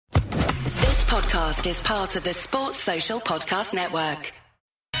podcast is part of the Sports Social Podcast Network.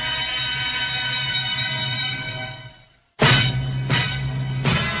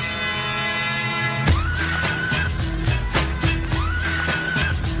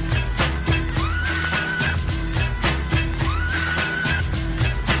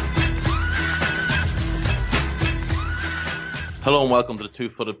 Hello and welcome to the Two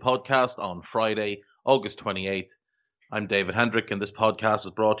Footed Podcast on Friday, August 28th. I'm David Hendrick and this podcast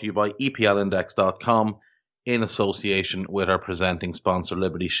is brought to you by EPLindex.com in association with our presenting sponsor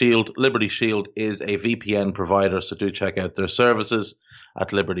Liberty Shield. Liberty Shield is a VPN provider, so do check out their services at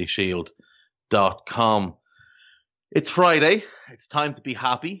libertyshield.com. It's Friday. It's time to be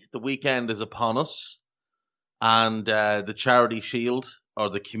happy. The weekend is upon us and the Charity Shield, or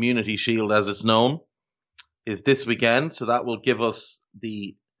the Community Shield as it's known, is this weekend. So that will give us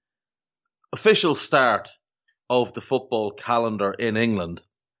the official start of the football calendar in England.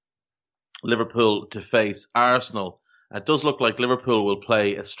 Liverpool to face Arsenal. It does look like Liverpool will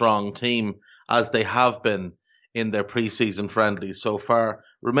play a strong team as they have been in their pre-season friendlies so far.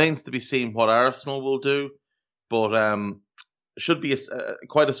 Remains to be seen what Arsenal will do, but should be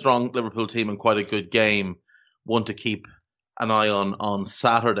quite a strong Liverpool team and quite a good game. One to keep an eye on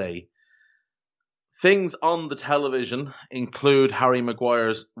Saturday. Things on the television include Harry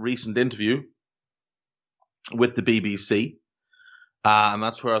Maguire's recent interview with the BBC, and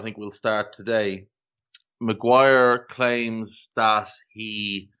that's where I think we'll start today. Maguire claims that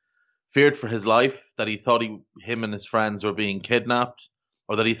he feared for his life, that he thought him and his friends were being kidnapped,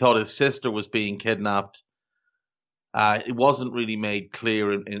 or that he thought his sister was being kidnapped. It wasn't really made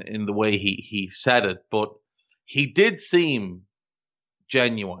clear in the way he said it, but he did seem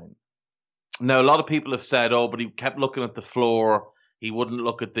genuine. Now, a lot of people have said, but he kept looking at the floor. He wouldn't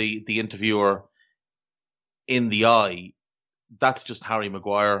look at the interviewer in the eye. That's just Harry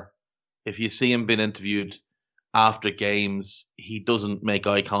Maguire. If you see him being interviewed after games, he doesn't make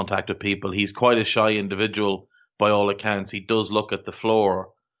eye contact with people. He's quite a shy individual by all accounts. He does look at the floor.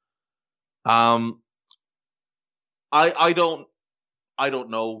 I don't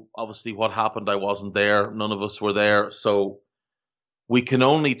know, obviously, what happened. I wasn't there. None of us were there. So we can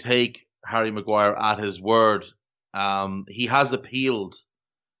only take Harry Maguire at his word. He has appealed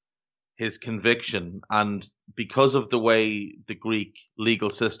his conviction, and because of the way the Greek legal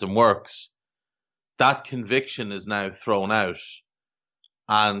system works, that conviction is now thrown out,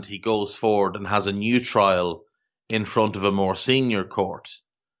 and he goes forward and has a new trial in front of a more senior court.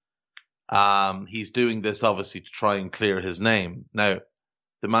 He's doing this obviously to try and clear his name. Now,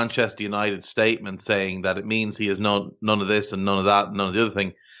 the Manchester United statement saying that it means he has none of this and none of that and none of the other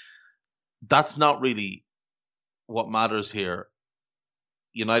thing, that's not really what matters here.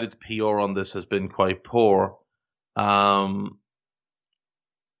 United's PR on this has been quite poor. The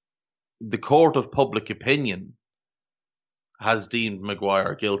court of public opinion has deemed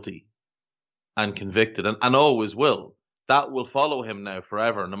Maguire guilty and convicted, and always will. That will follow him now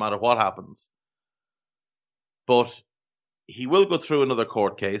forever, no matter what happens. But he will go through another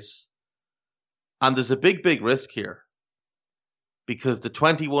court case, and there's a big, big risk here, because the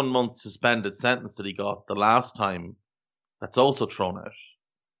 21-month suspended sentence that he got the last time, that's also thrown out.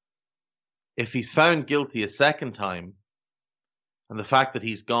 If he's found guilty a second time, and the fact that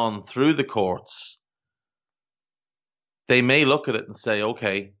he's gone through the courts, they may look at it and say,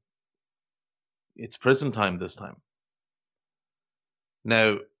 okay, it's prison time this time.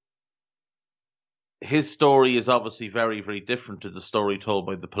 Now, his story is obviously very, very different to the story told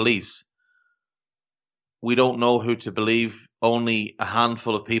by the police. We don't know who to believe. Only a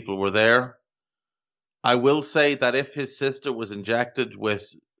handful of people were there. I will say that if his sister was injected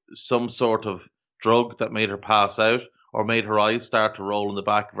with some sort of drug that made her pass out or made her eyes start to roll in the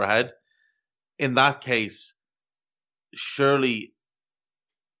back of her head, in that case, surely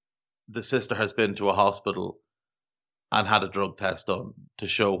the sister has been to a hospital and had a drug test done to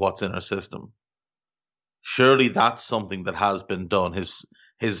show what's in her system. Surely that's something that has been done. His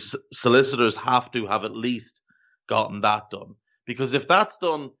solicitors have to have at least gotten that done. Because if that's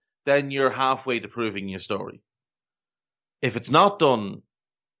done, then you're halfway to proving your story. If it's not done,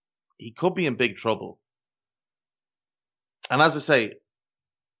 he could be in big trouble. And as I say,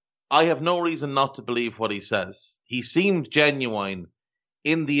 I have no reason not to believe what he says. He seemed genuine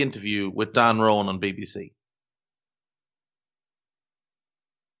in the interview with Dan Rowan on BBC.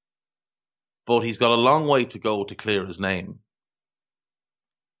 But he's got a long way to go to clear his name.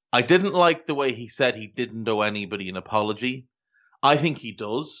 I didn't like the way he said he didn't owe anybody an apology. I think he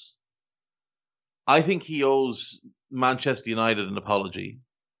does. I think he owes Manchester United an apology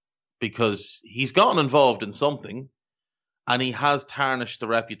because he's gotten involved in something and he has tarnished the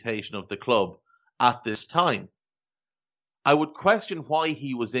reputation of the club at this time. I would question why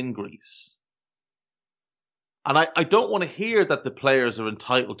he was in Greece. And I don't want to hear that the players are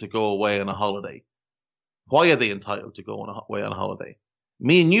entitled to go away on a holiday. Why are they entitled to go away on a holiday?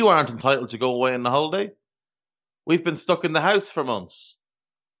 Me and you aren't entitled to go away on a holiday. We've been stuck in the house for months.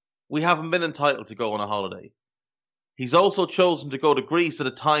 We haven't been entitled to go on a holiday. He's also chosen to go to Greece at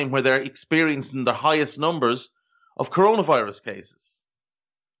a time where they're experiencing the highest numbers of coronavirus cases.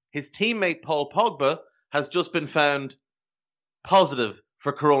 His teammate Paul Pogba has just been found positive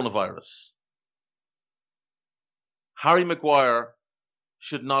for coronavirus. Harry Maguire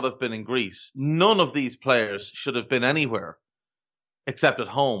should not have been in Greece. None of these players should have been anywhere except at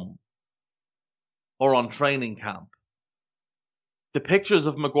home or on training camp. The pictures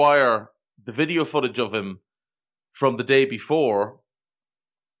of Maguire, the video footage of him from the day before,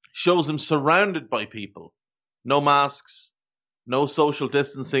 shows him surrounded by people. No masks, no social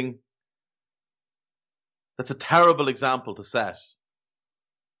distancing. That's a terrible example to set.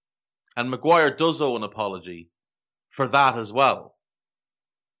 And Maguire does owe an apology for that as well.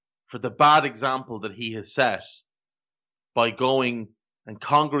 For the bad example that he has set by going and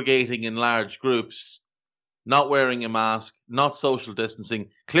congregating in large groups, not wearing a mask, not social distancing.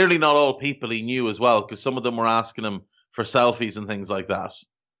 Clearly not all people he knew as well, because some of them were asking him for selfies and things like that.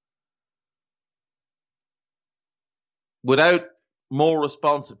 Without more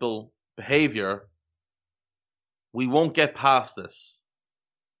responsible behaviour, we won't get past this.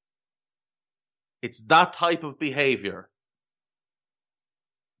 It's that type of behaviour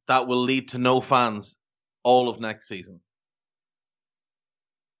that will lead to no fans all of next season.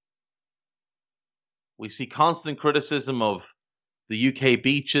 We see constant criticism of the UK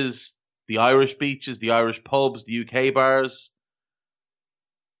beaches, the Irish pubs, the UK bars.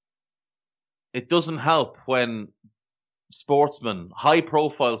 It doesn't help when sportsmen,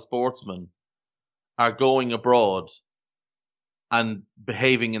 high-profile sportsmen, are going abroad and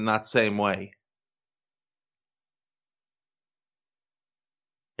behaving in that same way.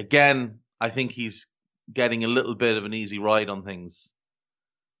 Again, I think he's getting a little bit of an easy ride on things,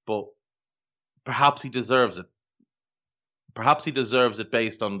 but perhaps he deserves it. Perhaps he deserves it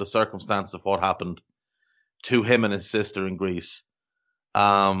based on the circumstance of what happened to him and his sister in Greece.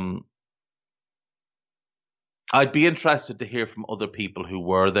 I'd be interested to hear from other people who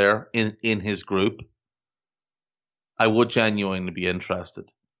were there in his group. I would genuinely be interested.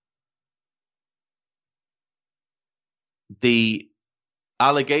 The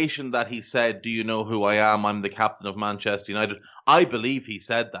allegation that he said, "Do you know who I am? I'm the captain of Manchester United." I believe he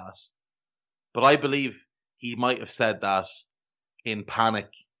said that. But I believe he might have said that in panic,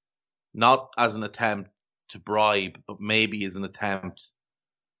 not as an attempt to bribe, but maybe as an attempt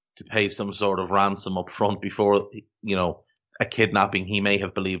to pay some sort of ransom up front before, a kidnapping he may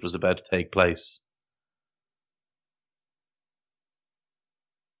have believed was about to take place.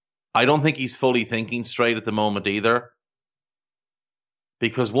 I don't think he's fully thinking straight at the moment either,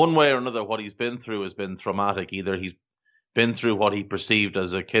 because one way or another, what he's been through has been traumatic. Either he's been through what he perceived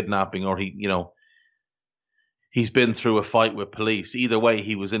as a kidnapping, or he's been through a fight with police. Either way,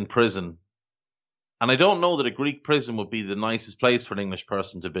 he was in prison. And I don't know that a Greek prison would be the nicest place for an English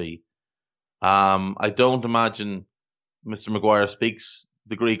person to be. I don't imagine Mr. Maguire speaks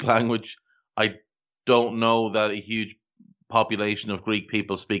the Greek language. I don't know that a huge population of Greek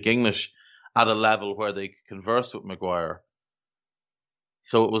people speak English at a level where they could converse with Maguire.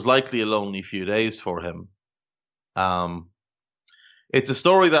 So it was likely a lonely few days for him. It's a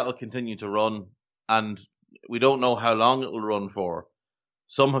story that will continue to run, and we don't know how long it will run for.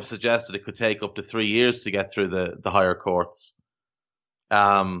 Some have suggested it could take up to 3 years to get through the higher courts.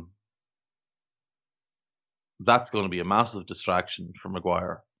 That's going to be a massive distraction for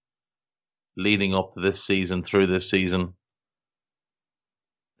Maguire leading up to this season, through this season.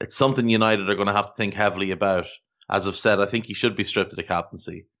 It's something United are going to have to think heavily about. As I've said, I think he should be stripped of the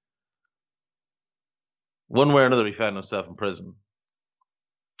captaincy. One way or another, he found himself in prison.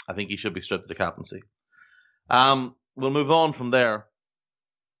 I think he should be stripped of the captaincy. We'll move on from there.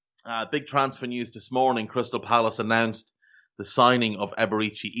 Big transfer news this morning. Crystal Palace announced the signing of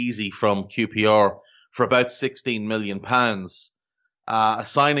Eberechi Eze from QPR for about £16 million. A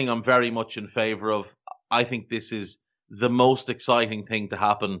signing I'm very much in favour of. I think this is the most exciting thing to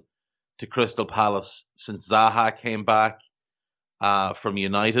happen to Crystal Palace since Zaha came back from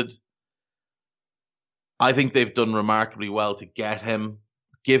United. I think they've done remarkably well to get him,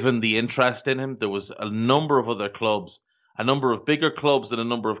 given the interest in him. There was a number of other clubs, a number of bigger clubs and a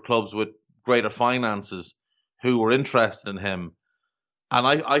number of clubs with greater finances who were interested in him. And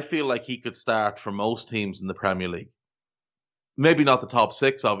I feel like he could start for most teams in the Premier League. Maybe not the top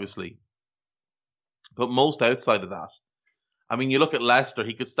six, obviously, but most outside of that. I mean, you look at Leicester,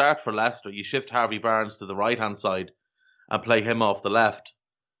 he could start for Leicester. You shift Harvey Barnes to the right-hand side and play him off the left.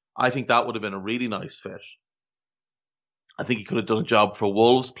 I think that would have been a really nice fit. I think he could have done a job for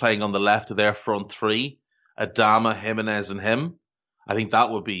Wolves playing on the left of their front three, Adama, Jimenez and him. I think that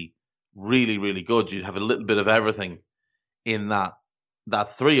would be really, really good. You'd have a little bit of everything in that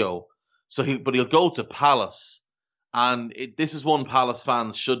trio. But he'll go to Palace. And this is one Palace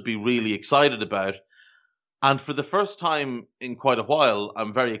fans should be really excited about. And for the first time in quite a while,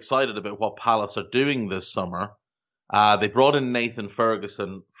 I'm very excited about what Palace are doing this summer. They brought in Nathan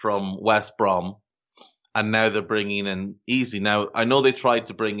Ferguson from West Brom, and now they're bringing in Eze. Now, I know they tried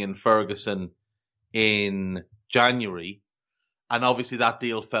to bring in Ferguson in January, and obviously that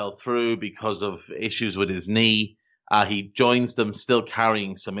deal fell through because of issues with his knee. He joins them still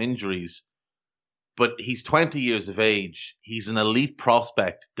carrying some injuries, but he's 20 years of age. He's an elite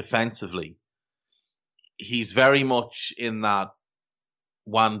prospect defensively. He's very much in that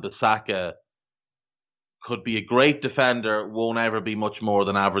Wan-Bissaka could be a great defender, won't ever be much more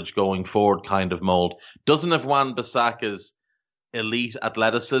than average going forward kind of mold. Doesn't have Wan-Bissaka's elite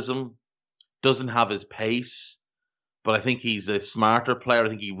athleticism, doesn't have his pace, but I think he's a smarter player. I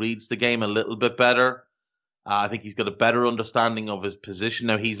think he reads the game a little bit better. I think he's got a better understanding of his position.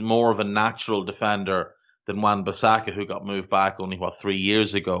 Now, he's more of a natural defender than Wan-Bissaka, who got moved back only, 3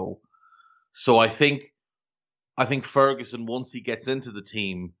 years ago. So I think Ferguson, once he gets into the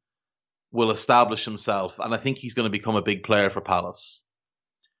team, will establish himself, and I think he's going to become a big player for Palace.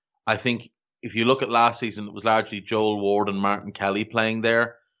 I think if you look at last season, it was largely Joel Ward and Martin Kelly playing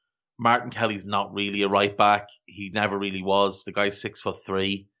there. Martin Kelly's not really a right back. He never really was. The guy's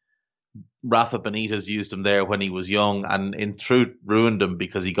 6'3". Rafa Benitez used him there when he was young, and in truth ruined him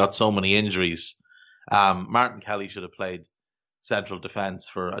because he got so many injuries. Martin Kelly should have played central defence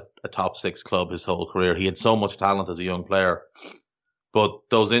for a top six club his whole career. He had so much talent as a young player, but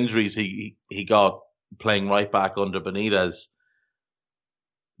those injuries he got playing right back under Benitez,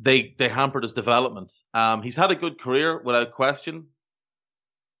 they hampered his development. He's had a good career without question.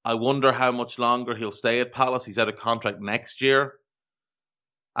 I wonder how much longer he'll stay at Palace. He's out of contract next year,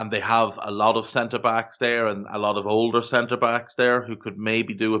 and they have a lot of centre backs there and a lot of older centre backs there who could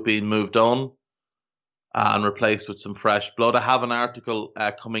maybe do with being moved on and replaced with some fresh blood. I have an article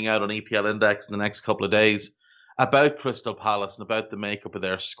coming out on EPL Index in the next couple of days about Crystal Palace and about the makeup of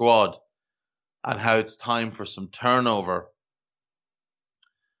their squad and how it's time for some turnover.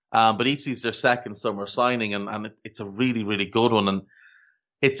 But Etsy's their second summer signing, and it's a really, really good one. And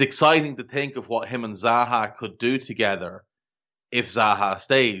it's exciting to think of what him and Zaha could do together if Zaha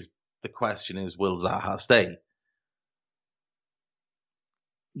stays. The question is, will Zaha stay?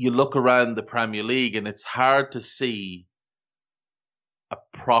 You look around the Premier League and it's hard to see a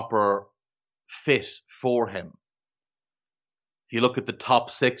proper fit for him. If you look at the top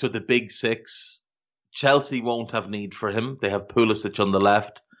six or the big six, Chelsea won't have need for him. They have Pulisic on the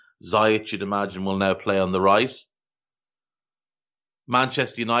left. Ziyech, you'd imagine, will now play on the right.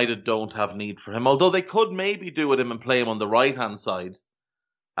 Manchester United don't have need for him, although they could maybe do with him and play him on the right-hand side,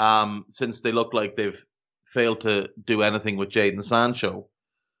 since they look like they've failed to do anything with Jadon Sancho.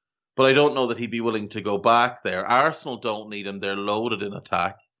 But I don't know that he'd be willing to go back there. Arsenal don't need him. They're loaded in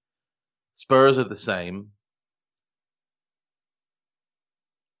attack. Spurs are the same.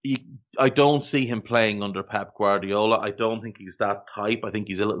 I don't see him playing under Pep Guardiola. I don't think he's that type. I think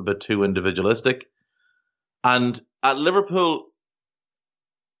he's a little bit too individualistic. And at Liverpool,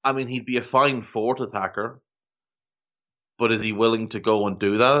 I mean, he'd be a fine fourth attacker. But is he willing to go and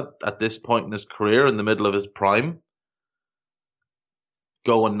do that at this point in his career, in the middle of his prime?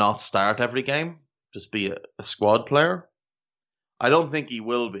 Go and not start every game? Just be a squad player? I don't think he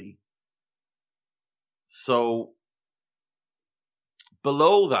will be. So,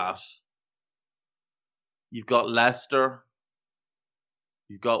 below that, you've got Leicester,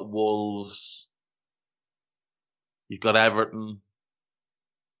 you've got Wolves, you've got Everton,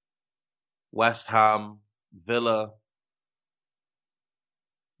 West Ham, Villa.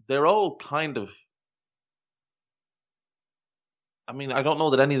 They're all kind of, I mean, I don't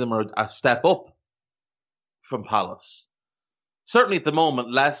know that any of them are a step up from Palace. Certainly at the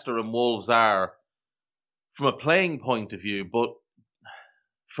moment, Leicester and Wolves are, from a playing point of view, but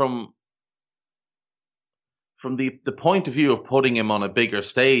from the point of view of putting him on a bigger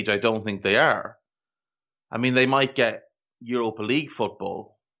stage, I don't think they are. I mean, they might get Europa League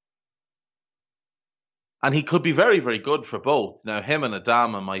football. And he could be very, very good for both. Now, him and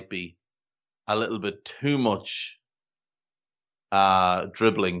Adama might be a little bit too much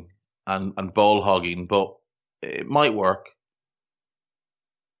dribbling and ball hogging, but it might work.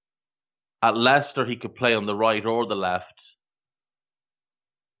 At Leicester, he could play on the right or the left.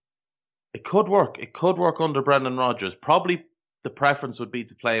 It could work. It could work under Brendan Rodgers. Probably the preference would be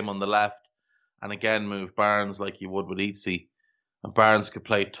to play him on the left and again move Barnes like you would with Eatsy. And Barnes could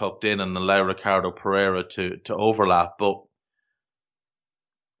play tucked in and allow Ricardo Pereira to overlap. But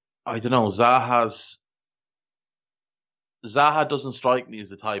I don't know. Zaha doesn't strike me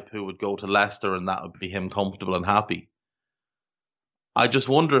as the type who would go to Leicester and that would be him comfortable and happy. I just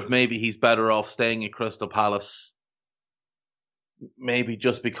wonder if maybe he's better off staying at Crystal Palace, maybe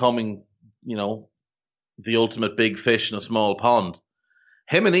just becoming, the ultimate big fish in a small pond.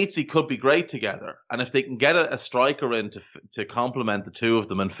 Him and Eatsy could be great together. And if they can get a striker in to complement the two of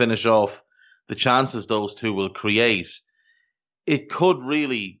them and finish off the chances those two will create, it could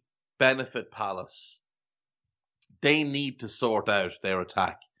really benefit Palace. They need to sort out their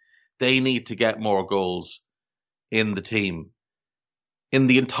attack. They need to get more goals in the team. In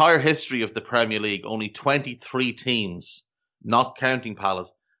the entire history of the Premier League, only 23 teams, not counting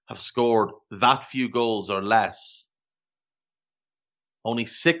Palace, have scored that few goals or less. Only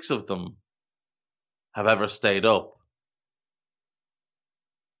 6 of them have ever stayed up.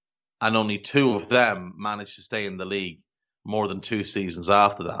 And only 2 of them managed to stay in the league more than 2 seasons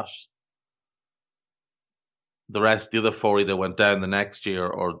after that. The other 4 either went down the next year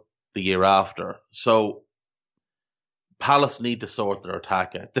or the year after. So Palace need to sort their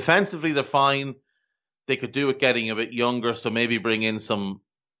attack out. Defensively, they're fine. They could do it getting a bit younger, so maybe bring in some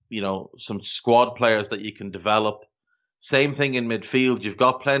squad players that you can develop. Same thing in midfield. You've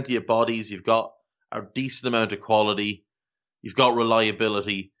got plenty of bodies. You've got a decent amount of quality. You've got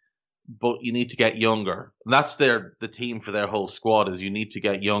reliability, but you need to get younger. And that's the team for their whole squad is you need to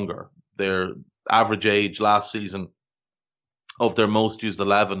get younger. Their average age last season of their most used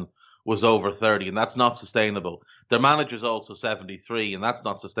 11 was over 30, and that's not sustainable. Their manager's also 73, and that's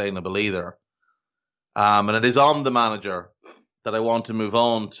not sustainable either. And it is on the manager that I want to move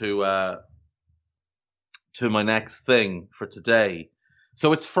on to my next thing for today.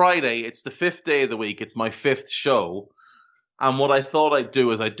 So it's Friday. It's the 5th day of the week. It's my 5th show. And what I thought I'd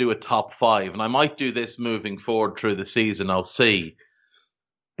do is I'd do a top 5. And I might do this moving forward through the season. I'll see.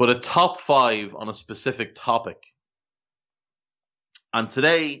 But a top 5 on a specific topic. And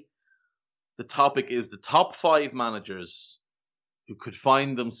today, the topic is the top 5 managers who could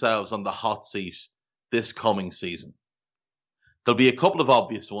find themselves on the hot seat this coming season. There'll be a couple of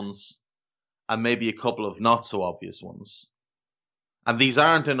obvious ones and maybe a couple of not so obvious ones. And these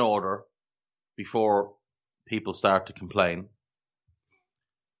aren't in order before people start to complain.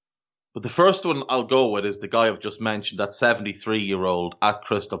 But the first one I'll go with is the guy I've just mentioned, that 73-year-old at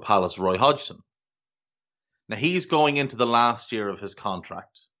Crystal Palace, Roy Hodgson. Now, he's going into the last year of his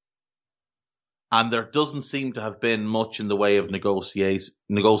contract. And there doesn't seem to have been much in the way of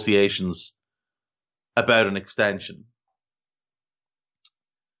negotiations about an extension.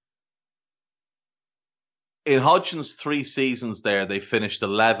 In Hodgson's 3 seasons there, they finished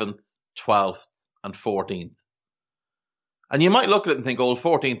 11th, 12th, and 14th. And you might look at it and think,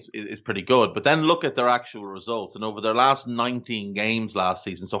 14th is pretty good, but then look at their actual results. And over their last 19 games last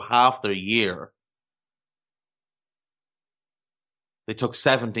season, so half their year, they took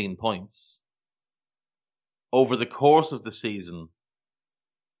 17 points. Over the course of the season,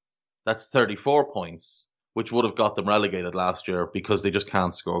 that's 34 points, which would have got them relegated last year because they just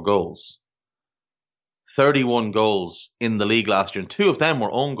can't score goals. 31 goals in the league last year, and 2 of them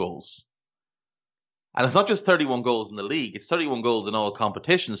were own goals. And it's not just 31 goals in the league, it's 31 goals in all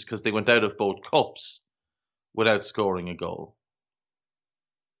competitions because they went out of both cups without scoring a goal.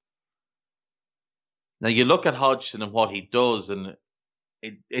 Now you look at Hodgson and what he does, and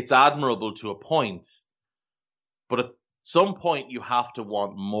it's admirable to a point, but at some point you have to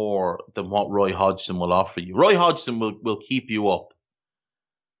want more than what Roy Hodgson will offer you. Roy Hodgson will keep you up.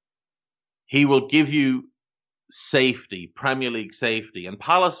 He will give you safety, Premier League safety. And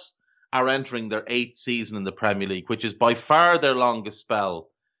Palace are entering their 8th season in the Premier League, which is by far their longest spell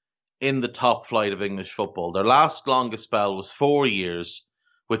in the top flight of English football. Their last longest spell was 4 years,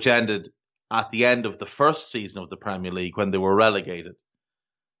 which ended at the end of the first season of the Premier League when they were relegated.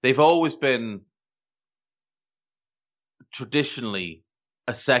 They've always been traditionally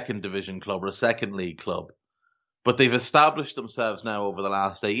a second division club or a second league club. But they've established themselves now over the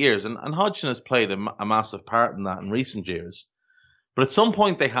last 8 years. And Hodgson has played a massive part in that in recent years. But at some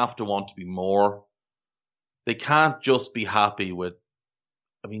point, they have to want to be more. They can't just be happy with...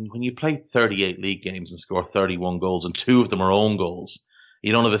 when you play 38 league games and score 31 goals, and 2 of them are own goals,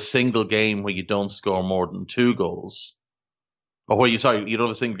 you don't have a single game where you don't score more than 2 goals. You don't have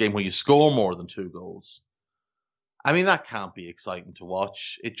a single game where you score more than 2 goals. I mean, that can't be exciting to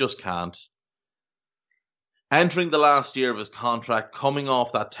watch. It just can't. Entering the last year of his contract, coming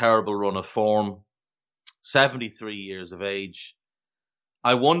off that terrible run of form, 73 years of age.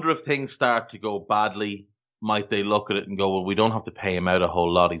 I wonder if things start to go badly, might they look at it and go, well, we don't have to pay him out a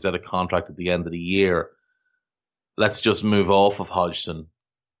whole lot. He's out of contract at the end of the year. Let's just move off of Hodgson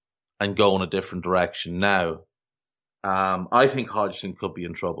and go in a different direction now. I think Hodgson could be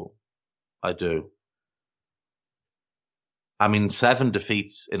in trouble. I do. I mean, 7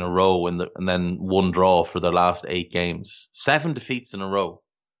 defeats in a row and then 1 draw for their last 8 games. 7 defeats in a row.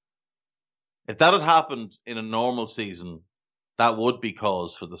 If that had happened in a normal season, that would be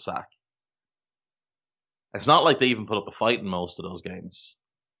cause for the sack. It's not like they even put up a fight in most of those games.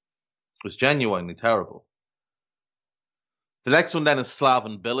 It was genuinely terrible. The next one then is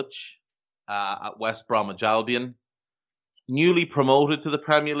Slaven Bilic at West Bromwich Albion. Newly promoted to the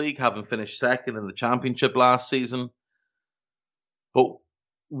Premier League, having finished second in the Championship last season. But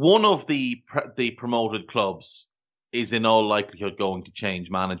one of the promoted clubs is in all likelihood going to change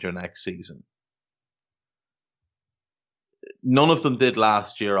manager next season. None of them did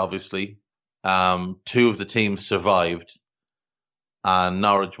last year, obviously. 2 of the teams survived and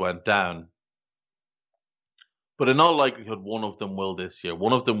Norwich went down. But in all likelihood, one of them will this year.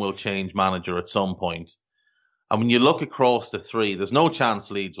 One of them will change manager at some point. And when you look across the 3, there's no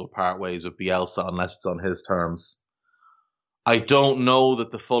chance Leeds will part ways with Bielsa unless it's on his terms. I don't know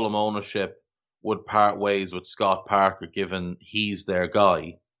that the Fulham ownership would part ways with Scott Parker, given he's their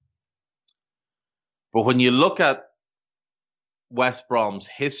guy. But when you look at West Brom's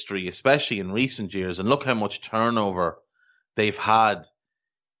history, especially in recent years, and look how much turnover they've had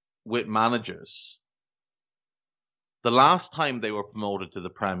with managers, the last time they were promoted to the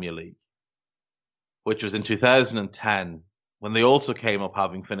Premier League, which was in 2010, when they also came up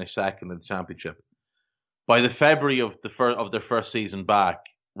having finished second in the Championship, by the February of their first season back,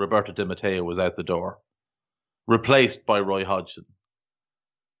 Roberto Di Matteo was out the door, replaced by Roy Hodgson.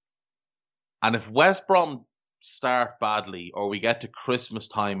 And if West Brom start badly, or we get to Christmas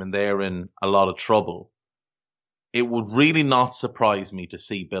time and they're in a lot of trouble, it would really not surprise me to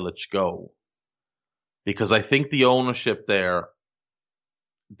see Bilic go. Because I think the ownership there,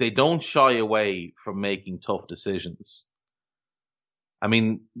 they don't shy away from making tough decisions. I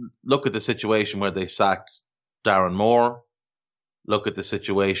mean, look at the situation where they sacked Darren Moore. Look at the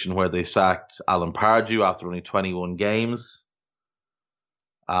situation where they sacked Alan Pardew after only 21 games.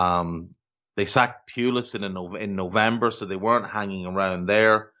 They sacked Pulis in November, so they weren't hanging around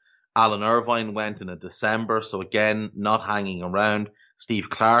there. Alan Irvine went in December, so again, not hanging around.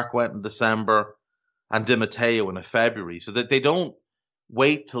 Steve Clark went in December, and Di Matteo in February, so that they don't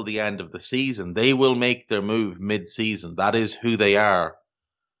wait till the end of the season. They will make their move mid-season. That is who they are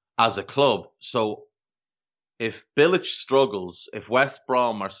as a club. So if Bilic struggles, if West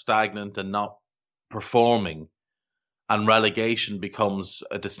Brom are stagnant and not performing, and relegation becomes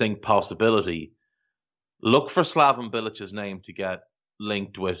a distinct possibility, look for Slaven Bilic's name to get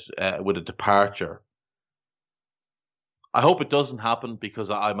linked with a departure. I hope it doesn't happen, because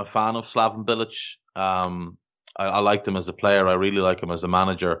I'm a fan of Slaven Bilic. I liked him as a player. I really like him as a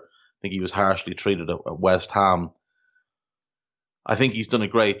manager. I think he was harshly treated at West Ham. I think he's done a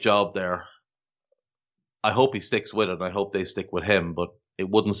great job there. I hope he sticks with it, and I hope they stick with him. But it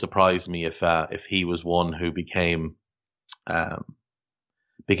wouldn't surprise me if he was one who became a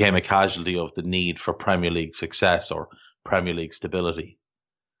casualty of the need for Premier League success or Premier League stability.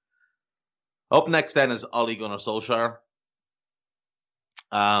 Up next then is Ole Gunnar Solskjaer.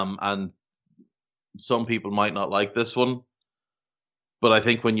 And some people might not like this one, but I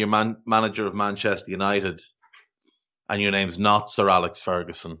think when you're manager of Manchester United and your name's not Sir Alex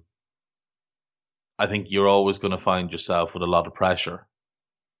Ferguson, I think you're always going to find yourself with a lot of pressure.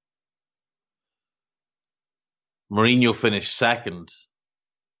 Mourinho finished second,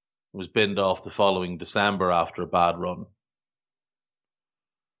 was binned off the following December after a bad run.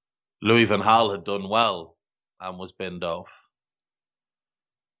 Louis van Gaal had done well and was binned off.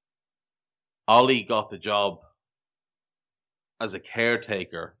 Ole got the job as a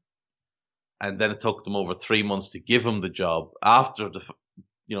caretaker, and then it took them over 3 months to give him the job after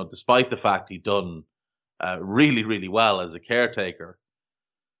despite the fact he'd done really, really well as a caretaker.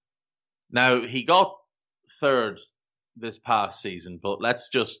 Now, he got third this past season, but let's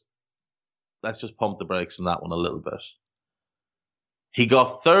just pump the brakes on that one a little bit. He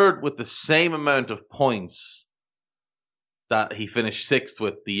got third with the same amount of points that he finished sixth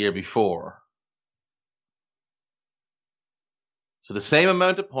with the year before. So the same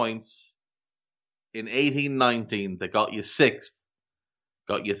amount of points in 18-19 that got you sixth,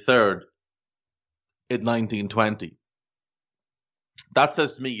 got you third in 1920. That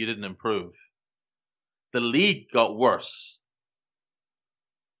says to me you didn't improve. The league got worse.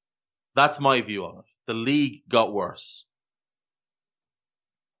 That's my view on it. The league got worse.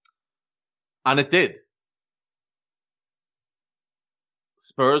 And it did.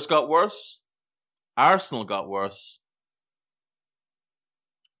 Spurs got worse. Arsenal got worse.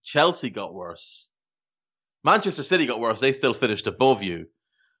 Chelsea got worse. Manchester City got worse. They still finished above you.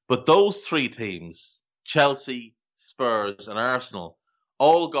 But those three teams, Chelsea, Spurs, and Arsenal,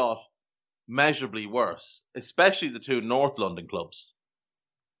 all got measurably worse, especially the two North London clubs.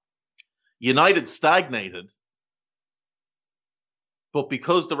 United stagnated, but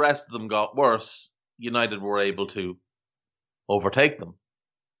because the rest of them got worse, United were able to overtake them.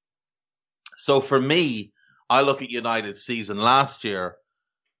 So for me, I look at United's season last year,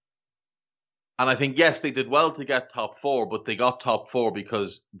 and I think, yes, they did well to get top four, but they got top four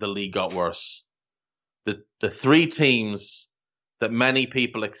because the league got worse. The three teams that many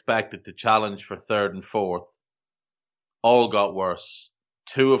people expected to challenge for third and fourth all got worse.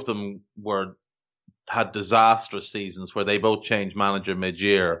 Two of them had disastrous seasons where they both changed manager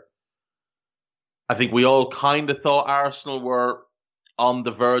mid-year. I think we all kind of thought Arsenal were on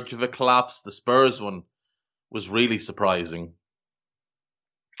the verge of a collapse. The Spurs one was really surprising.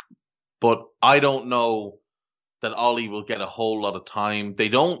 But I don't know that Ollie will get a whole lot of time. They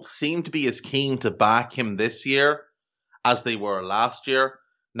don't seem to be as keen to back him this year as they were last year.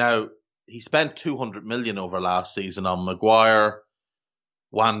 Now, he spent 200 million over last season on Maguire,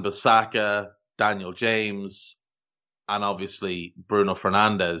 Wan-Bissaka, Daniel James, and obviously Bruno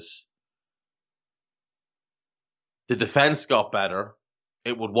Fernandes. The defence got better.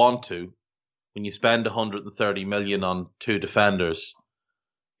 It would want to. When you spend 130 million on two defenders,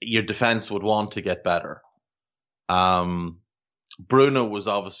 your defence would want to get better. Bruno was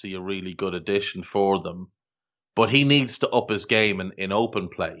obviously a really good addition for them, but he needs to up his game in open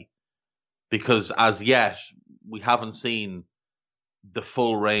play, because as yet we haven't seen the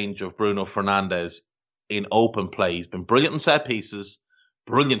full range of Bruno Fernandes in open play. He's been brilliant in set pieces,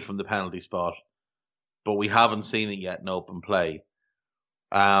 brilliant from the penalty spot, but we haven't seen it yet in open play.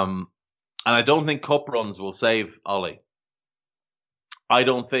 And I don't think cup runs will save Ollie. I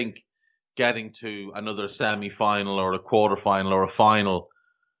don't think getting to another semi-final or a quarter-final or a final,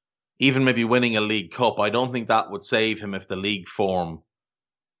 even maybe winning a League Cup, I don't think that would save him if the league form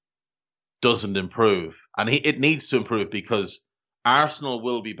doesn't improve. And it needs to improve, because Arsenal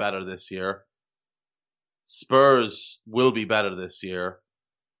will be better this year. Spurs will be better this year.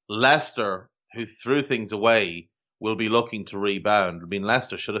 Leicester, who threw things away, will be looking to rebound. I mean,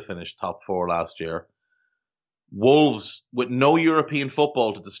 Leicester should have finished top four last year. Wolves, with no European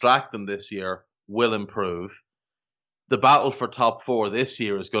football to distract them this year, will improve. The battle for top four this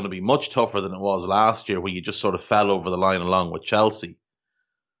year is going to be much tougher than it was last year, where you just sort of fell over the line along with Chelsea.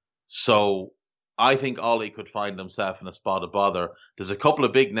 So I think Ollie could find himself in a spot of bother. There's a couple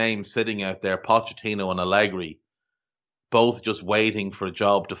of big names sitting out there, Pochettino and Allegri, both just waiting for a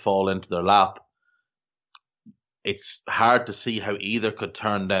job to fall into their lap. It's hard to see how either could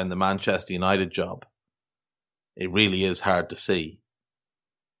turn down the Manchester United job. It really is hard to see.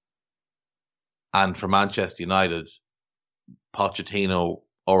 And for Manchester United, Pochettino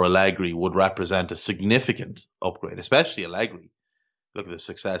or Allegri would represent a significant upgrade, especially Allegri. Look at the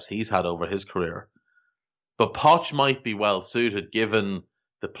success he's had over his career. But Poch might be well suited, given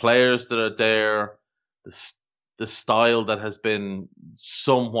the players that are there, the style that has been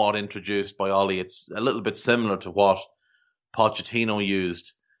somewhat introduced by Ollie. It's a little bit similar to what Pochettino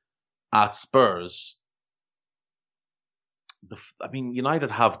used at Spurs.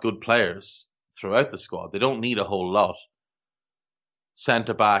 United have good players throughout the squad. They don't need a whole lot.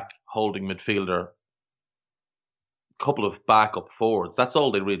 Centre-back, holding midfielder, couple of backup forwards. That's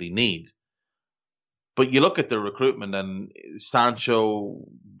all they really need. But you look at the recruitment, and Sancho,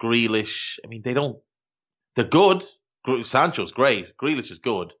 Grealish, they're good. Sancho's great. Grealish is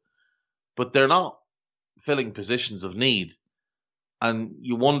good. But they're not filling positions of need. And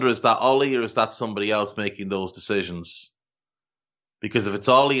you wonder, is that Ollie or is that somebody else making those decisions? Because if it's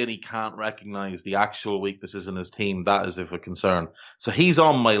Ollie and he can't recognise the actual weaknesses in his team, that is of a concern. So he's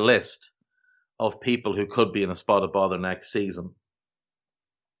on my list of people who could be in a spot of bother next season.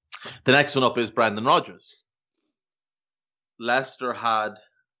 The next one up is Brendan Rodgers. Leicester had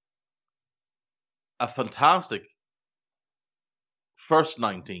a fantastic first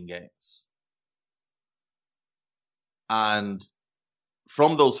 19 games. And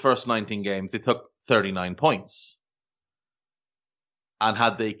from those first 19 games, they took 39 points. And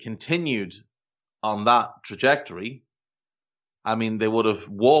had they continued on that trajectory, they would have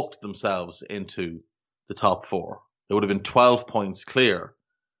walked themselves into the top four. They would have been 12 points clear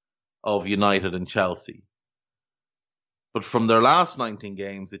of United and Chelsea. But from their last 19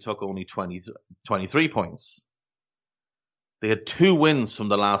 games, they took only 23 points. They had 2 wins from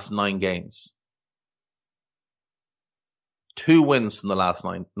the last 9 games. 2 wins from the last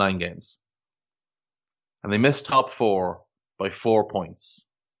nine games. And they missed top four by 4 points.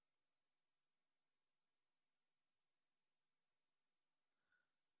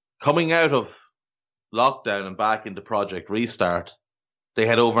 Coming out of lockdown and back into Project Restart, they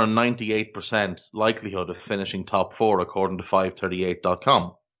had over a 98% likelihood of finishing top four, according to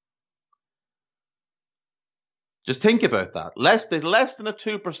 538.com. Just think about that. Less than a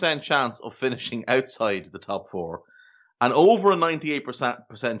 2% chance of finishing outside the top four, and over a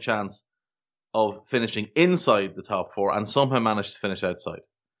 98% chance of finishing inside the top four, and somehow managed to finish outside.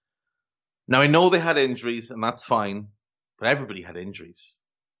 Now, I know they had injuries, and that's fine, but everybody had injuries.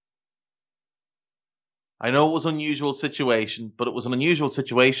 I know it was an unusual situation, but it was an unusual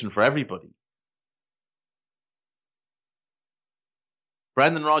situation for everybody.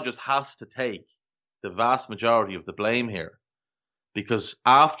 Brendan Rodgers has to take the vast majority of the blame here, because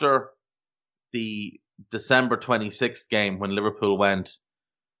after the December 26th game, when Liverpool went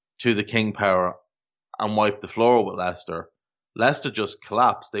to the King Power and wiped the floor with Leicester, Leicester just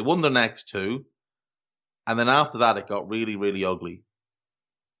collapsed. They won their next 2, and then after that it got really, really ugly.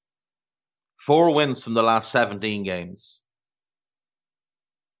 4 wins from the last 17 games.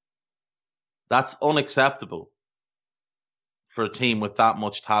 That's unacceptable for a team with that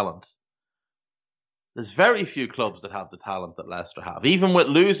much talent. There's very few clubs that have the talent that Leicester have. Even with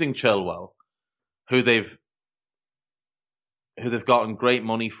losing Chilwell, who they've gotten great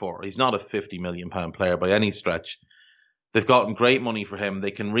money for. He's not a £50 million player by any stretch. They've gotten great money for him. They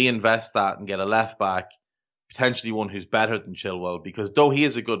can reinvest that and get a left back, potentially one who's better than Chilwell, because though he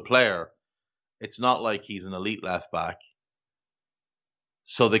is a good player, it's not like he's an elite left back.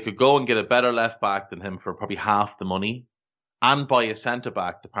 So they could go and get a better left back than him for probably half the money, and buy a centre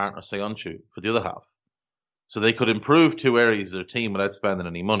back to partner Söyüncü for the other half. So they could improve 2 areas of their team without spending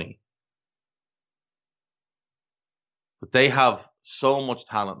any money. But they have so much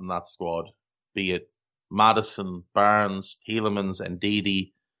talent in that squad, be it Maddison, Barnes, Tielemans,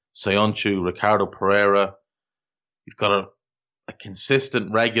 Ndidi, Söyüncü, Ricardo Pereira. You've got a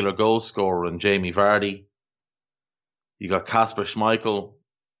consistent, regular goal scorer in Jamie Vardy. You got Kasper Schmeichel,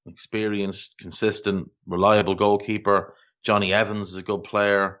 experienced, consistent, reliable goalkeeper. Johnny Evans is a good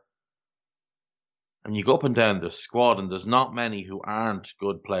player. And you go up and down the squad, and there's not many who aren't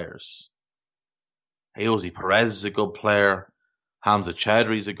good players. Jose Perez is a good player. Hamza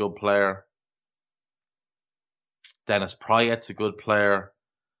Chowdhury is a good player. Dennis Prayet's a good player.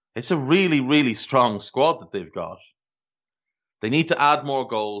 It's a really, really strong squad that they've got. They need to add more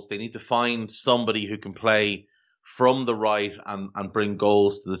goals. They need to find somebody who can play from the right and bring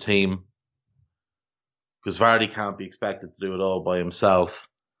goals to the team, because Vardy can't be expected to do it all by himself.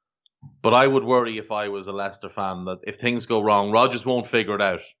 But I would worry, if I was a Leicester fan, that if things go wrong, Rodgers won't figure it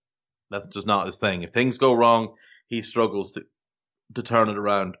out. That's just not his thing. If things go wrong, he struggles to turn it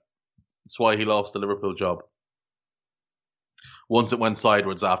around. That's why he lost the Liverpool job. Once it went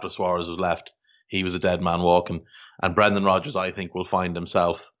sideways after Suarez was left, he was a dead man walking. And Brendan Rodgers, I think, will find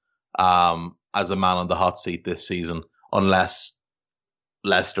himself as a man on the hot seat this season, unless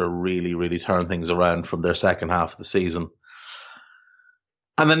Leicester really, really turn things around from their second half of the season.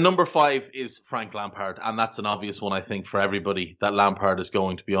 And then number 5 is Frank Lampard, and that's an obvious one, I think, for everybody, that Lampard is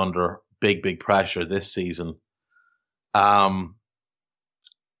going to be under big, big pressure this season. They're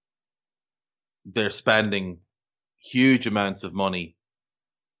spending huge amounts of money.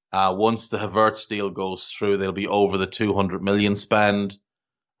 Once the Havertz deal goes through, they'll be over the 200 million spend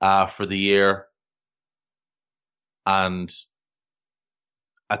for the year. And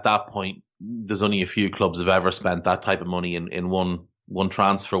at that point, there's only a few clubs have ever spent that type of money in one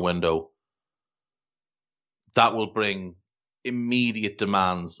transfer window. That will bring immediate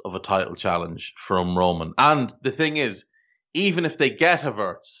demands of a title challenge from Roman. And the thing is, even if they get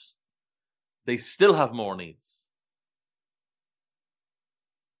Havertz, they still have more needs.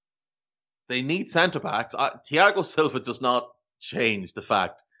 They need centre-backs. Thiago Silva does not change the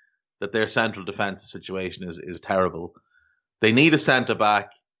fact that their central defensive situation is terrible. They need a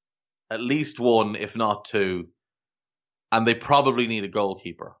centre-back, at least one, if not two, and they probably need a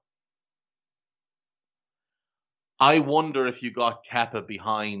goalkeeper. I wonder if you got Kepa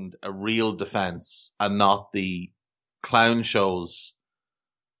behind a real defence and not the clown shows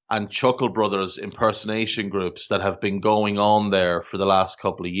and Chuckle Brothers impersonation groups that have been going on there for the last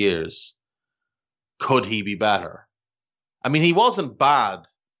couple of years. Could he be better? I mean, he wasn't bad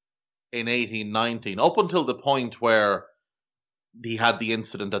in 18-19, up until the point where he had the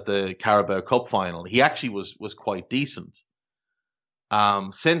incident at the Carabao Cup final. He actually was quite decent.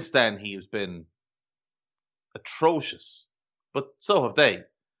 Since then, he has been atrocious, but so have they.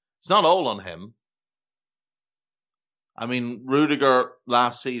 It's not all on him. I mean, Rudiger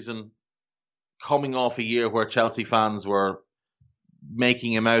last season, coming off a year where Chelsea fans were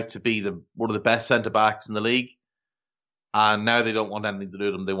making him out to be one of the best centre-backs in the league, and now they don't want anything to do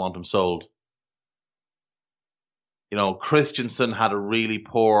with him. They want him sold. You know, Christensen had a really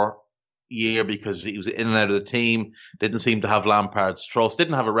poor year because he was in and out of the team, didn't seem to have Lampard's trust,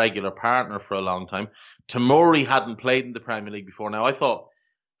 didn't have a regular partner for a long time. Tomori hadn't played in the Premier League before. Now, I thought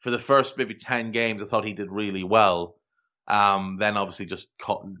for the first maybe 10 games, I thought he did really well. Then obviously just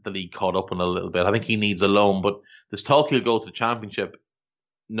the league caught up on a little bit. I think he needs a loan, but this talk he'll go to the Championship.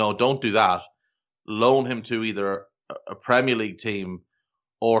 No, don't do that. Loan him to either a Premier League team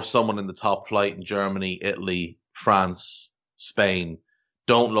or someone in the top flight in Germany, Italy, France, Spain.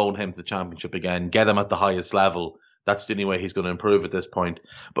 Don't loan him to the Championship again. Get him at the highest level. That's the only way he's going to improve at this point.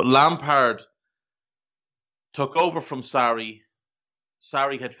 But Lampard took over from Sarri.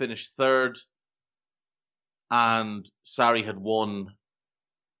 Sarri had finished third, and Sarri had won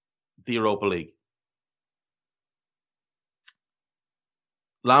the Europa League.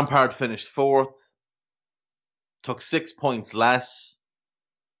 Lampard finished fourth, took 6 points less,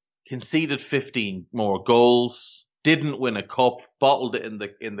 conceded 15 more goals, didn't win a cup, bottled it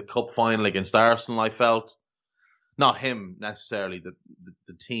in the cup final against Arsenal, I felt. Not him necessarily,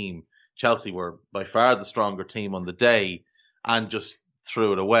 the team. Chelsea were by far the stronger team on the day and just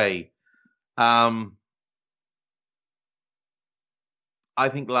threw it away. I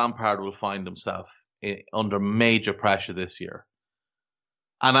think Lampard will find himself under major pressure this year.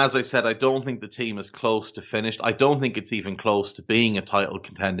 And as I said, I don't think the team is close to finished. I don't think it's even close to being a title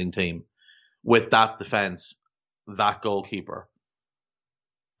contending team with that defence, that goalkeeper.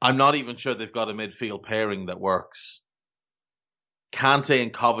 I'm not even sure they've got a midfield pairing that works. Kante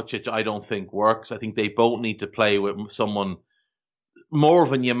and Kovacic, I don't think works. I think they both need to play with someone more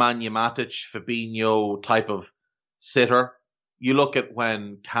of a Nemanja Matic, Fabinho type of sitter. You look at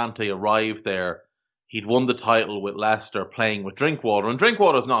when Kante arrived there, he'd won the title with Leicester playing with Drinkwater. And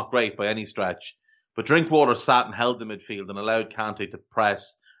Drinkwater's not great by any stretch, but Drinkwater sat and held the midfield and allowed Kante to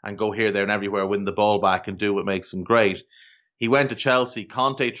press and go here, there and everywhere, win the ball back and do what makes him great. He went to Chelsea.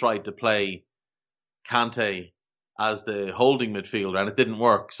 Conte tried to play Kante as the holding midfielder and it didn't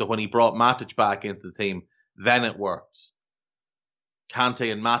work. So when he brought Matic back into the team, then it worked.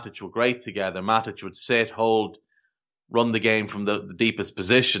 Kante and Matic were great together. Matic would sit, hold, run the game from the deepest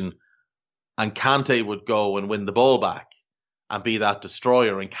position, and Kante would go and win the ball back and be that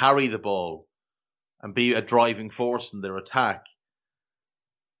destroyer and carry the ball and be a driving force in their attack.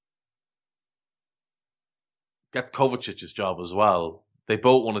 Gets Kovacic's job as well. They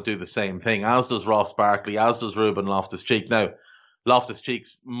both want to do the same thing, as does Ross Barkley, as does Ruben Loftus-Cheek. Now,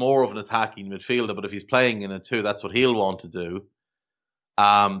 Loftus-Cheek's more of an attacking midfielder, but if he's playing in a two, that's what he'll want to do.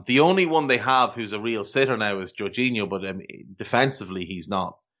 The only one they have who's a real sitter now is Jorginho, but defensively he's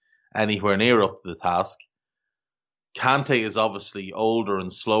not anywhere near up to the task. Kante is obviously older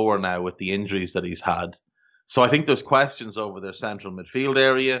and slower now with the injuries that he's had. So I think there's questions over their central midfield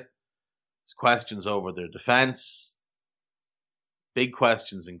area. There's questions over their defence. Big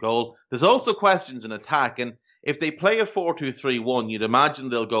questions in goal. There's also questions in attack. And if they play a 4-2-3-1, you'd imagine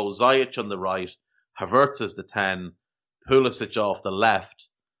they'll go Ziyech on the right, Havertz as the 10, Pulisic off the left,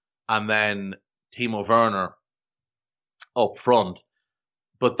 and then Timo Werner up front.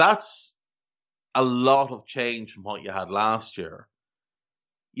 But that's a lot of change from what you had last year.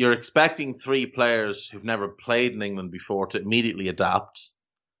 You're expecting three players who've never played in England before to immediately adapt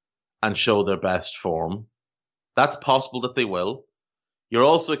and show their best form. That's possible that they will. You're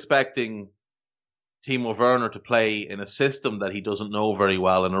also expecting Timo Werner to play in a system that he doesn't know very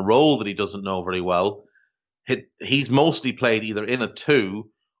well, in a role that he doesn't know very well. He's mostly played either in a 2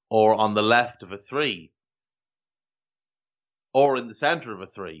 or on the left of a 3 or in the centre of a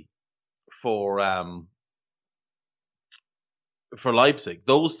 3 for Leipzig.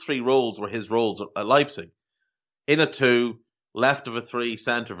 Those three roles were his roles at Leipzig. In a 2, left of a 3,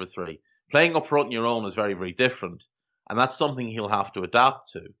 centre of a 3. Playing up front on your own is very, very different. And that's something he'll have to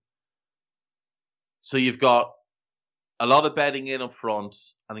adapt to. So you've got a lot of bedding in up front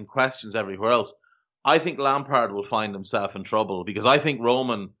and in questions everywhere else. I think Lampard will find himself in trouble because I think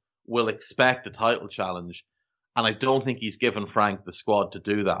Roman will expect a title challenge. And I don't think he's given Frank the squad to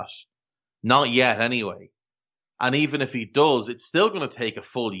do that. Not yet, anyway. And even if he does, it's still going to take a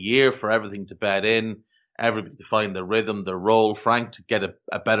full year for everything to bed in, everybody to find their rhythm, their role, Frank to get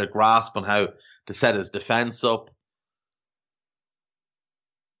a better grasp on how to set his defence up.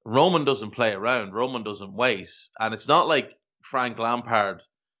 Roman doesn't play around. Roman doesn't wait. And it's not like Frank Lampard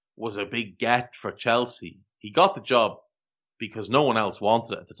was a big get for Chelsea. He got the job because no one else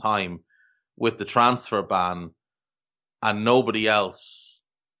wanted it at the time with the transfer ban, and nobody else.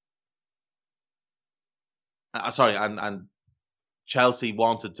 And Chelsea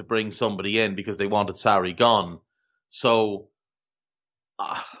wanted to bring somebody in because they wanted Sarri gone. So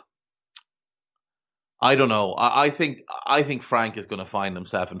I don't know. I think Frank is going to find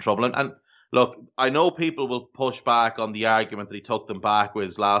himself in trouble. And look, I know people will push back on the argument that he took them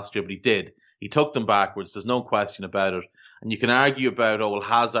backwards last year, but he did. He took them backwards. There's no question about it. And you can argue about, oh, well,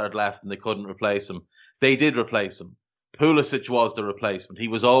 Hazard left and they couldn't replace him. They did replace him. Pulisic was the replacement. He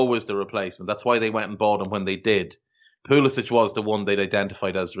was always the replacement. That's why they went and bought him when they did. Pulisic was the one they'd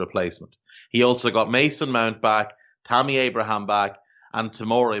identified as the replacement. He also got Mason Mount back, Tammy Abraham back, and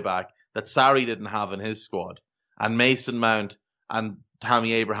Tomori back that Sarri didn't have in his squad. And Mason Mount and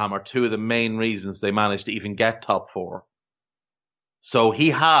Tammy Abraham are two of the main reasons they managed to even get top four. So he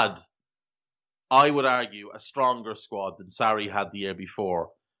had, I would argue, a stronger squad than Sarri had the year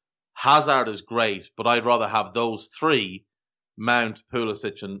before. Hazard is great, but I'd rather have those three, Mount,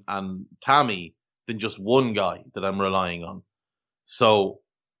 Pulisic, and Tammy, than just one guy that I'm relying on. So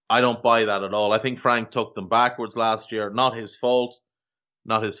I don't buy that at all. I think Frank took them backwards last year. Not his fault.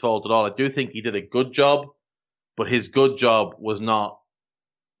 Not his fault at all. I do think he did a good job, but his good job was not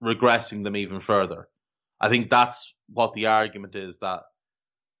regressing them even further. I think that's what the argument is, that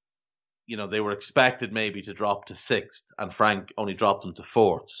they were expected maybe to drop to 6th, and Frank only dropped them to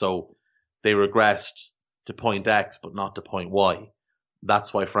 4th. So they regressed to point X, but not to point Y.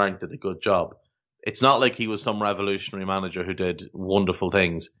 That's why Frank did a good job. It's not like he was some revolutionary manager who did wonderful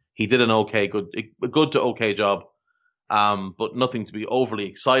things. He did a good to okay job, but nothing to be overly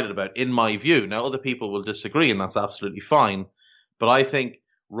excited about, in my view. Now, other people will disagree, and that's absolutely fine. But I think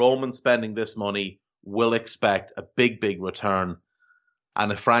Roman spending this money will expect a big, big return.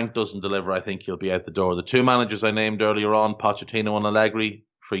 And if Frank doesn't deliver, I think he'll be out the door. The two managers I named earlier on, Pochettino and Allegri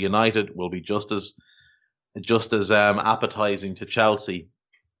for United, will be just as appetizing to Chelsea,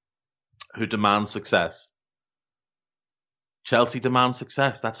 who demand success. Chelsea demands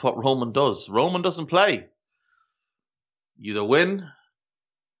success. That's what Roman does. Roman doesn't play. You either win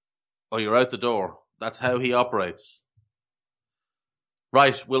or you're out the door. That's how he operates.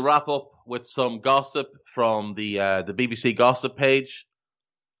 Right, we'll wrap up with some gossip from the BBC gossip page.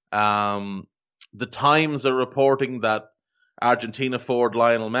 The Times are reporting that Argentina forward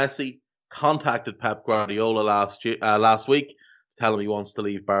Lionel Messi contacted Pep Guardiola last week to tell him he wants to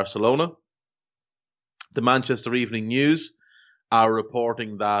leave Barcelona. The Manchester Evening News are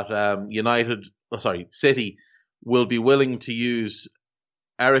reporting that City will be willing to use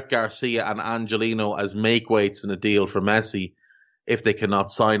Eric Garcia and Angelino as make-weights in a deal for Messi if they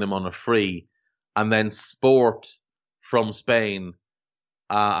cannot sign him on a free. And then Sport from Spain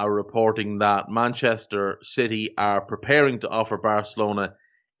are reporting that Manchester City are preparing to offer Barcelona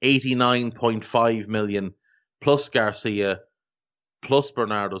 89.5 million plus Garcia, plus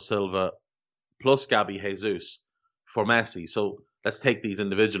Bernardo Silva, plus Gabby Jesus for Messi. So let's take these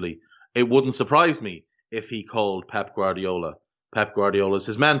individually. It wouldn't surprise me if he called Pep Guardiola. Pep Guardiola is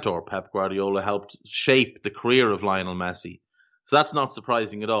his mentor. Pep Guardiola helped shape the career of Lionel Messi. So that's not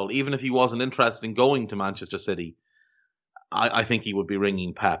surprising at all. Even if he wasn't interested in going to Manchester City, I think he would be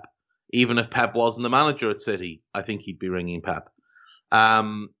ringing Pep. Even if Pep wasn't the manager at City, I think he'd be ringing Pep.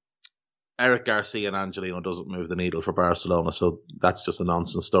 Eric Garcia and Angelino doesn't move the needle for Barcelona, so that's just a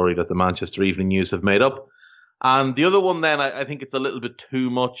nonsense story that the Manchester Evening News have made up. And the other one then, I think it's a little bit too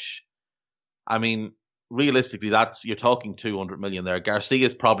much. I mean, realistically, you're talking 200 million there.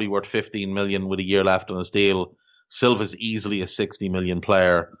 Garcia's probably worth 15 million with a year left on his deal. Silva's easily a 60 million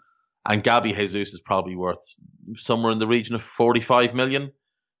player. And Gabby Jesus is probably worth somewhere in the region of 45 million.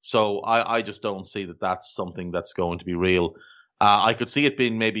 So I just don't see that that's something that's going to be real. I could see it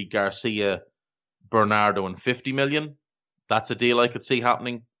being maybe Garcia, Bernardo, and 50 million. That's a deal I could see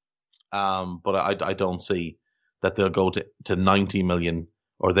happening. But I don't see that they'll go to 90 million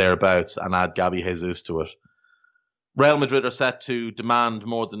or thereabouts and add Gabby Jesus to it. Real Madrid are set to demand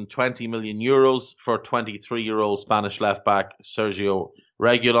more than 20 million euros for 23-year-old Spanish left-back Sergio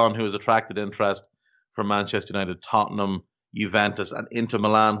Reguilon, who has attracted interest from Manchester United, Tottenham, Juventus and Inter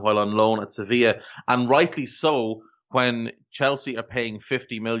Milan while on loan at Sevilla. And rightly so, when Chelsea are paying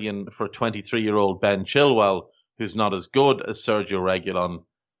 50 million for 23-year-old Ben Chilwell, who's not as good as Sergio Reguilon,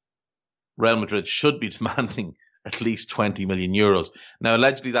 Real Madrid should be demanding at least 20 million euros. Now,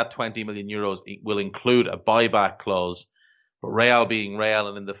 allegedly, that 20 million euros will include a buyback clause, but Real being Real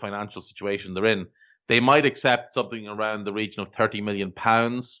and in the financial situation they're in, they might accept something around the region of 30 million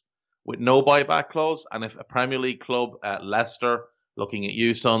pounds with no buyback clause. And if a Premier League club, Leicester, looking at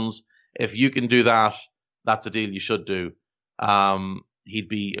you, Sons, if you can do that, that's a deal you should do. He'd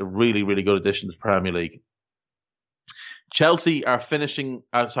be a really, really good addition to the Premier League. Chelsea are putting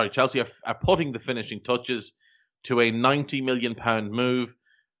the finishing touches to a £90 million move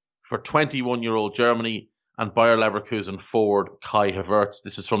for 21-year-old Germany and Bayer Leverkusen forward Kai Havertz.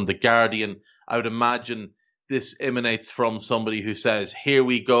 This is from The Guardian. I would imagine this emanates from somebody who says, here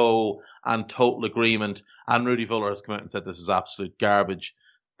we go, and total agreement. And Rudy Vuller has come out and said this is absolute garbage,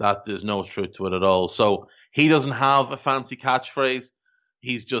 that there's no truth to it at all. So he doesn't have a fancy catchphrase.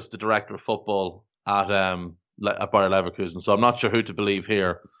 He's just the director of football at Bayer Leverkusen. So I'm not sure who to believe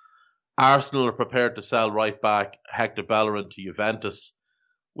here. Arsenal are prepared to sell right back Hector Bellerin to Juventus,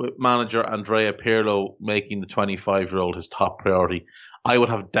 with manager Andrea Pirlo making the 25-year-old his top priority. I would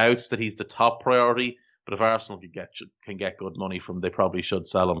have doubts that he's the top priority, but if Arsenal can get good money from him, they probably should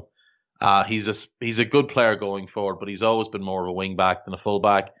sell him. He's a good player going forward, but he's always been more of a wing back than a full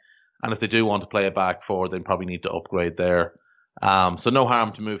back. And if they do want to play a back forward, they probably need to upgrade there. So no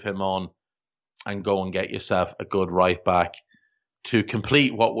harm to move him on and go and get yourself a good right back to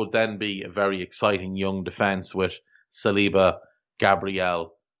complete what would then be a very exciting young defence with Saliba,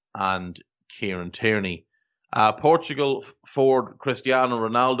 Gabriel and Kieran Tierney. Portugal forward Cristiano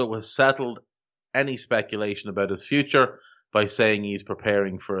Ronaldo has settled any speculation about his future by saying he's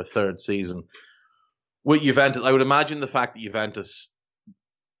preparing for a third season with Juventus. I would imagine the fact that Juventus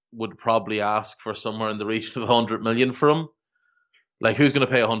would probably ask for somewhere in the region of 100 million for him. Like, who's going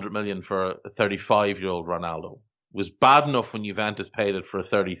to pay 100 million for a 35-year-old Ronaldo? It was bad enough when Juventus paid it for a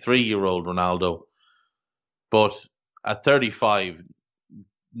 33-year-old Ronaldo, but at 35,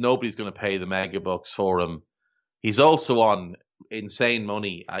 nobody's going to pay the mega bucks for him. He's also on insane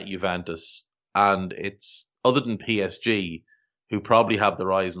money at Juventus, and it's other than PSG, who probably have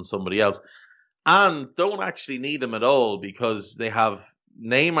their eyes on somebody else, and don't actually need him at all because they have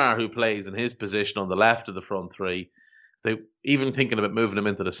Neymar, who plays in his position on the left of the front three. They even thinking about moving him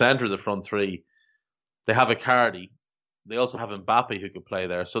into the centre of the front three. They have Icardi. They also have Mbappe who could play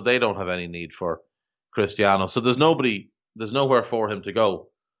there, so they don't have any need for Cristiano. So there's nowhere for him to go.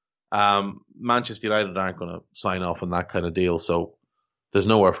 Manchester United aren't going to sign off on that kind of deal, so there's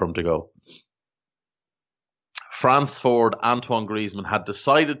nowhere for him to go. France forward Antoine Griezmann had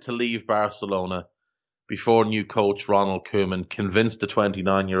decided to leave Barcelona before new coach Ronald Koeman convinced the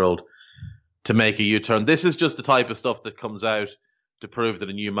 29-year-old to make a U-turn. This is just the type of stuff that comes out to prove that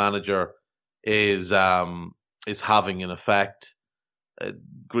a new manager is having an effect.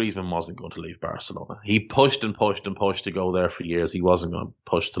 Griezmann wasn't going to leave Barcelona. He pushed and pushed and pushed to go there for years. He wasn't going to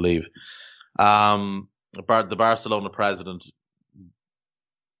push to leave. The Barcelona president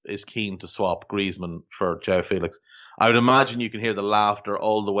is keen to swap Griezmann for João Felix. I would imagine you can hear the laughter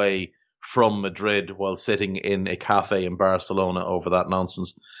all the way from Madrid while sitting in a cafe in Barcelona over that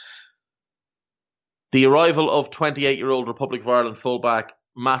nonsense. The arrival of 28-year-old Republic of Ireland fullback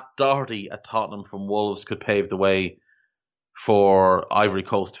Matt Doherty at Tottenham from Wolves could pave the way for Ivory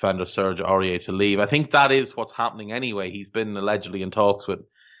Coast defender Serge Aurier to leave. I think that is what's happening anyway. He's been allegedly in talks with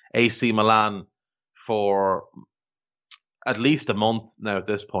AC Milan for at least a month now at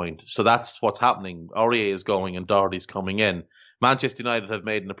this point. So that's what's happening. Aurier is going and Doherty's coming in. Manchester United have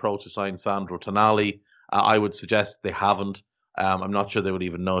made an approach to sign Sandro Tonali. I would suggest they haven't. I'm not sure they would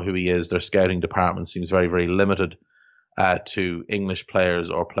even know who he is. Their scouting department seems very, very limited to English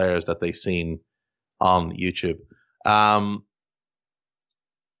players or players that they've seen on YouTube.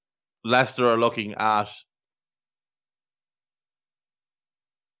 Leicester are looking at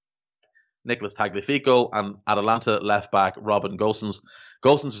Nicolas Tagliafico and Atalanta left back Robin Gosens.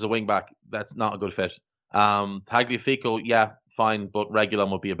 Gosens is a wing back. That's not a good fit. Tagliafico, yeah, fine, but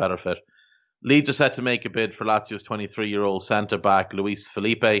Reguilon would be a better fit. Leeds are set to make a bid for Lazio's 23-year-old centre-back, Luis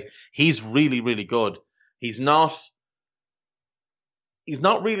Felipe. He's really, really good. He's not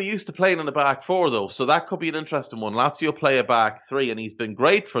really used to playing in the back four, though, so that could be an interesting one. Lazio play a back three, and he's been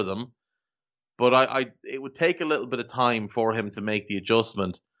great for them, but it would take a little bit of time for him to make the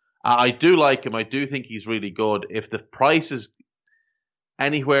adjustment. I do like him. I do think he's really good. If the price is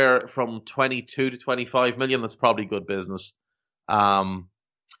anywhere from 22 to 25 million, that's probably good business.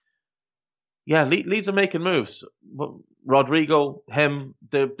 Yeah, Leeds are making moves. Rodrigo, him,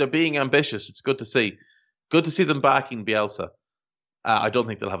 they're being ambitious. It's good to see. Good to see them backing Bielsa. I don't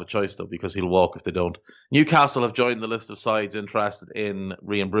think they'll have a choice, though, because he'll walk if they don't. Newcastle have joined the list of sides interested in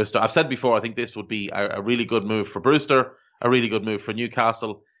Rhian Brewster. I've said before, I think this would be a really good move for Brewster, a really good move for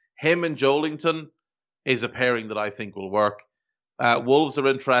Newcastle. Him and Joelinton is a pairing that I think will work. Wolves are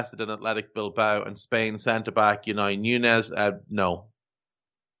interested in Athletic Bilbao and Spain centre-back Unai Nunez. No.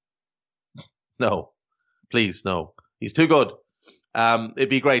 No. Please, no. He's too good. It'd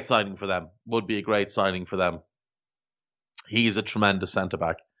be a great signing for them. Would be a great signing for them. He's a tremendous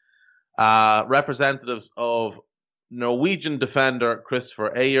centre-back. Representatives of Norwegian defender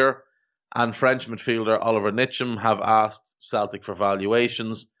Christopher Ayer and French midfielder Oliver Ntcham have asked Celtic for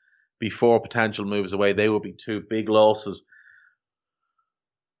valuations before potential moves away. They would be two big losses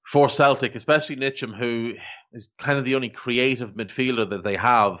for Celtic, especially Ntcham, who is kind of the only creative midfielder that they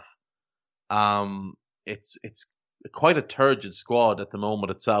have. It's quite a turgid squad at the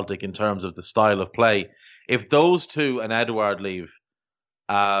moment at Celtic in terms of the style of play. If those two and Edouard leave,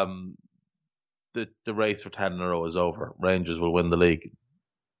 the race for 10 in a row is over. Rangers will win the league.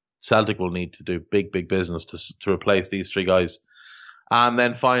 Celtic will need to do big business to replace these three guys. And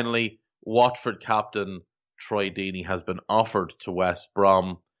then finally, Watford captain Troy Deeney has been offered to West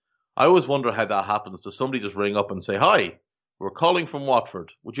Brom. I always wonder how that happens. Does somebody just ring up and say, "Hi, we're calling from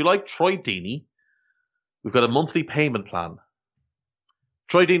Watford. Would you like Troy Deeney? We've got a monthly payment plan."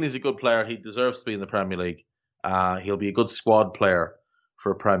 Troy Deeney is a good player. He deserves to be in the Premier League. He'll be a good squad player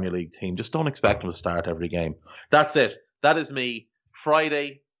for a Premier League team. Just don't expect him to start every game. That's it. That is me.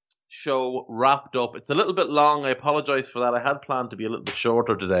 Friday show wrapped up. It's a little bit long. I apologise for that. I had planned to be a little bit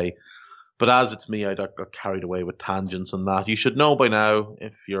shorter today. But as it's me, I got carried away with tangents and that. You should know by now,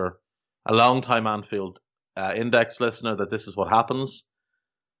 if you're a long-time Anfield Index listener, that this is what happens.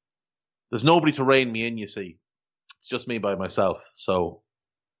 There's nobody to rein me in, you see. It's just me by myself. So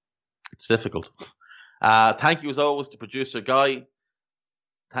it's difficult. Thank you as always to producer Guy.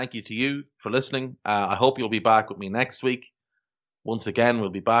 Thank you to you for listening. I hope you'll be back with me next week. Once again,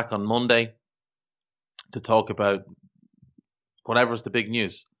 we'll be back on Monday to talk about whatever's the big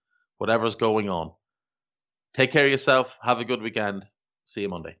news, whatever's going on. Take care of yourself. Have a good weekend. See you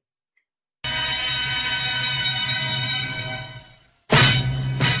Monday.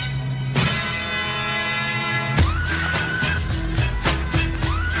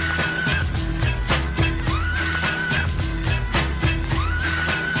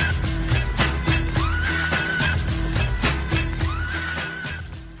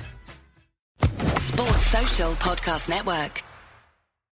 Social Podcast Network.